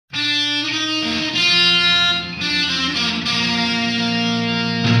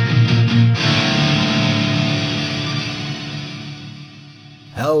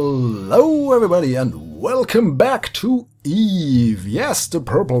Hello everybody and welcome back to Eve. Yes, the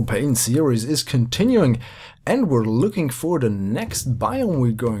Purple Paint series is continuing and we're looking for the next biome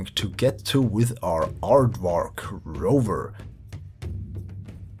we're going to get to with our Rocket-Rover.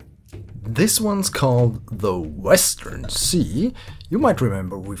 This one's called the Western Sea. You might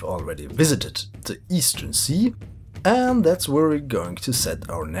remember we've already visited the Eastern Sea, and that's where we're going to set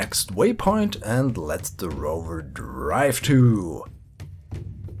our next waypoint and let the rover drive to.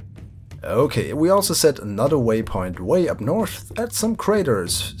 Okay, we also set another waypoint way up north at some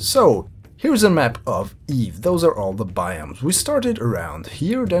craters. So, here's a map of Eve. Those are all the biomes. We started around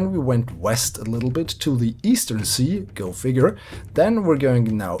here, then we went west a little bit to the Eastern Sea, go figure. Then we're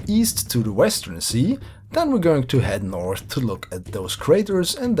going now east to the Western Sea. Then we're going to head north to look at those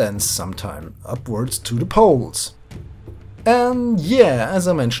craters and then sometime upwards to the poles. And yeah, as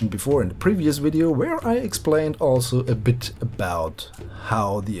I mentioned before in the previous video, where I explained also a bit about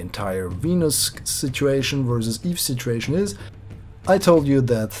how the entire Venus situation versus Eve situation is, I told you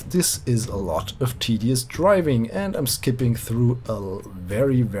that this is a lot of tedious driving and I'm skipping through a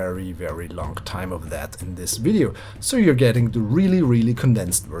very long time of that in this video, so you're getting the really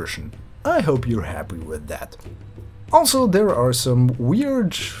condensed version. I hope you're happy with that. Also, there are some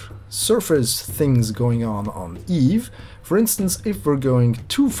weird surface things going on Eve. For instance, if we're going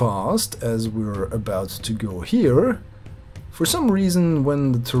too fast, as we're about to go here, for some reason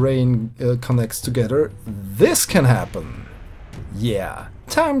when the terrain connects together, this can happen. Yeah,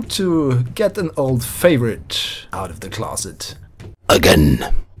 time to get an old favorite out of the closet.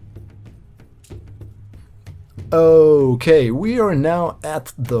 Again. Okay, we are now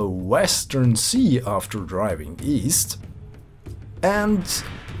at the Western Sea after driving east. And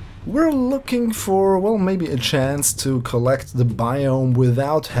we're looking for, well, maybe a chance to collect the biome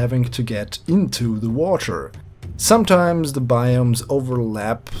without having to get into the water. Sometimes the biomes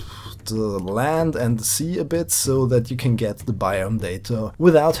overlap the land and the sea a bit so that you can get the biome data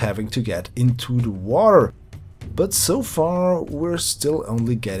without having to get into the water. But so far we're still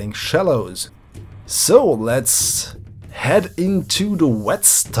only getting shallows. So let's head into the wet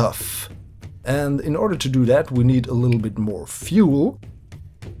stuff. And in order to do that we need a little bit more fuel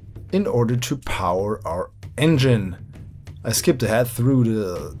in order to power our engine. I skipped ahead through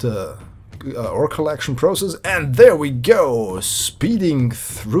the ore collection process and there we go, speeding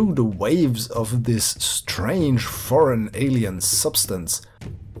through the waves of this strange foreign alien substance.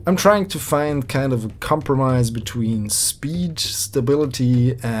 I'm trying to find kind of a compromise between speed,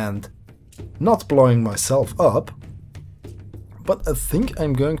 stability and not blowing myself up. But I think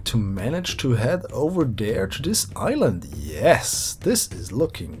I'm going to manage to head over there to this island. Yes, this is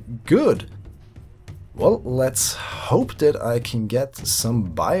looking good. Well, let's hope that I can get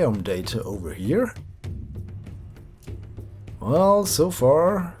some biome data over here. Well, so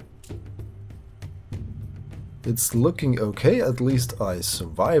far it's looking okay, at least I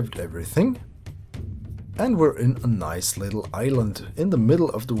survived everything. And we're in a nice little island in the middle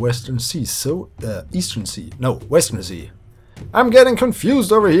of the Western Sea, so Eastern Sea, no, Western Sea. I'm getting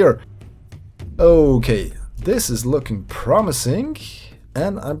confused over here. Okay, this is looking promising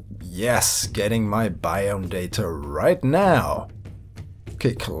and I'm, yes, getting my biome data right now.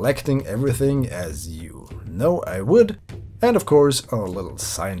 Okay, collecting everything as you know I would. And of course our little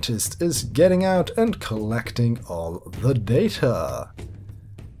scientist is getting out and collecting all the data.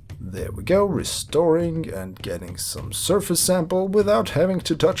 There we go, restoring and getting some surface sample without having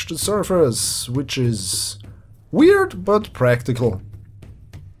to touch the surface, which is weird, but practical.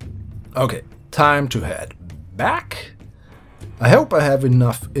 Okay, time to head back. I hope I have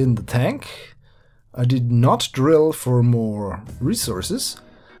enough in the tank. I did not drill for more resources.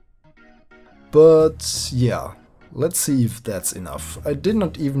 But yeah, let's see if that's enough. I did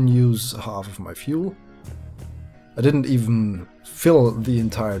not even use half of my fuel. I didn't even fill the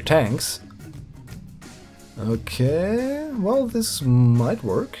entire tanks. Okay, well, this might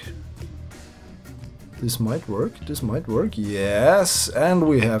work. This might work, yes, and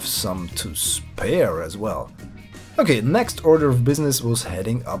we have some to spare as well. Okay, next order of business was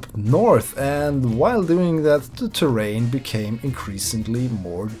heading up north, and while doing that the terrain became increasingly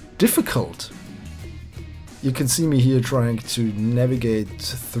more difficult. You can see me here trying to navigate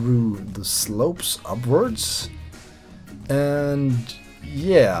through the slopes upwards, and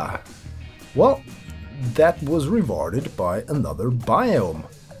yeah, well, that was rewarded by another biome.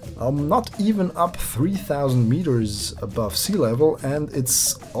 I'm not even up 3000 meters above sea level and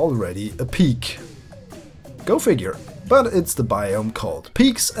it's already a peak. Go figure. But it's the biome called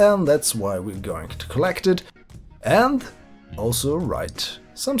Peaks and that's why we're going to collect it and also write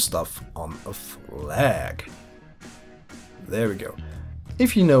some stuff on a flag. There we go.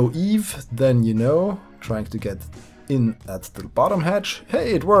 If you know Eve, then you know, trying to get in at the bottom hatch.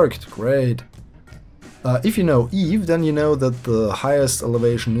 Hey, it worked, great. If you know Eve, then you know that the highest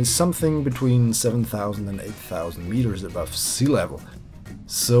elevation is something between 7,000 and 8,000 meters above sea level.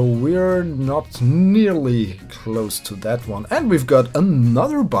 So we're not nearly close to that one. And we've got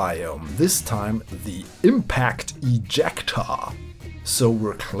another biome, this time the Impact Ejector. So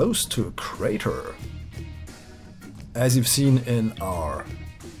we're close to a crater. As you've seen in our,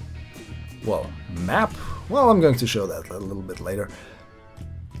 well, map. Well, I'm going to show that a little bit later.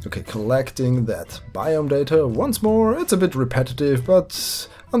 Okay, collecting that biome data once more. It's a bit repetitive, but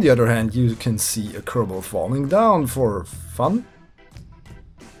on the other hand, you can see a Kerbal falling down for fun.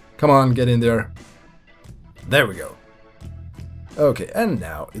 Come on, get in there. There we go. Okay, and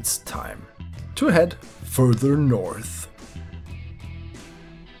now it's time to head further north.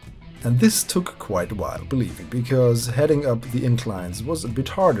 And this took quite a while, believe me, because heading up the inclines was a bit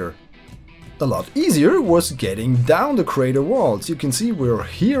harder. A lot easier was getting down the crater walls. You can see we're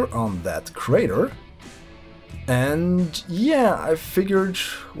here on that crater. And yeah, I figured,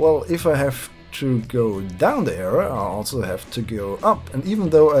 well, if I have to go down there, I'll also have to go up. And even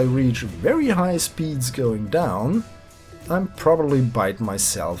though I reach very high speeds going down, I'm probably bite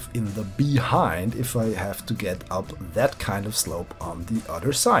myself in the behind if I have to get up that kind of slope on the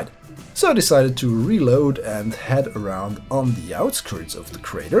other side. So I decided to reload and head around on the outskirts of the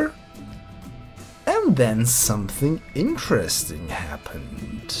crater. And then something interesting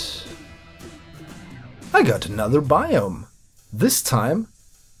happened. I got another biome. This time,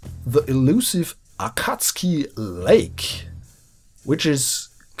 the elusive Akatsuki Lake, which is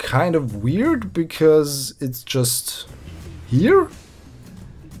kind of weird because it's just here.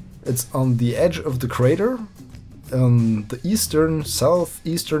 It's on the edge of the crater, on the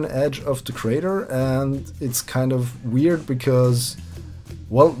southeastern edge of the crater, and it's kind of weird because,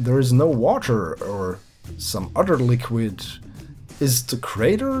 well, there is no water or some other liquid. Is the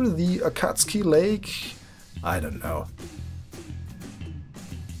crater the Akatsuki Lake? I don't know.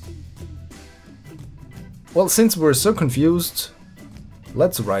 Well, since we're so confused,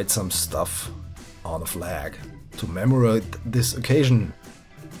 let's write some stuff on a flag to commemorate this occasion.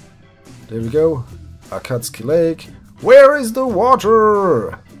 There we go. Akatsuki Lake. Where is the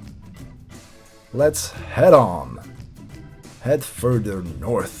water? Let's head on. Head further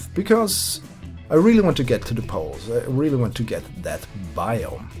north, because I really want to get to the poles. I really want to get that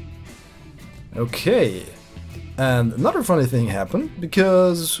biome. Okay. And another funny thing happened,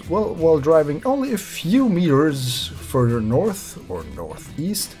 because, well, while driving only a few meters further north or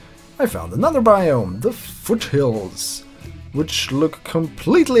northeast, I found another biome, the foothills, which look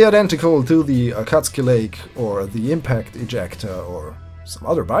completely identical to the Akatsuki Lake or the Impact Ejector or some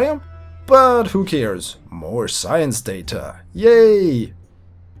other biome. But who cares? More science data. Yay!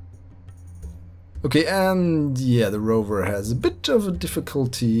 Okay, and yeah, the rover has a bit of a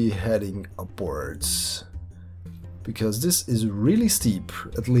difficulty heading upwards. Because this is really steep,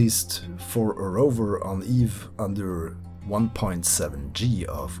 at least for a rover on Eve under 1.7 g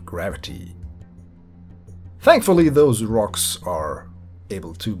of gravity. Thankfully, those rocks are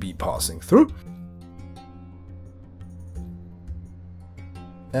able to be passing through.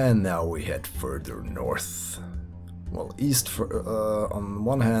 And now we head further north. Well, east on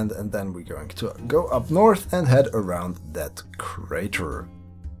one hand, and then we're going to go up north and head around that crater.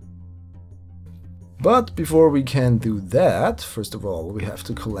 But before we can do that, first of all, we have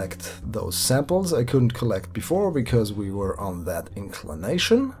to collect those samples I couldn't collect before because we were on that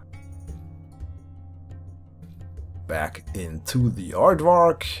inclination. Back into the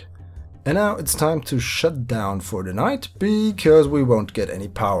aardvark. And now it's time to shut down for the night because we won't get any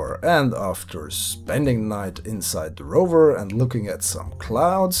power. And after spending the night inside the rover and looking at some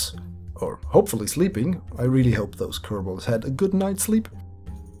clouds, or hopefully sleeping, I really hope those Kerbals had a good night's sleep,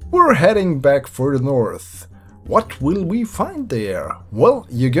 we're heading back for the north. What will we find there? Well,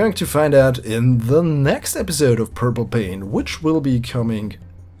 you're going to find out in the next episode of Purple Pain, which will be coming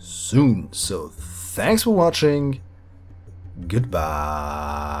soon. So thanks for watching.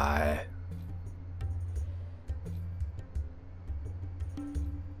 Goodbye.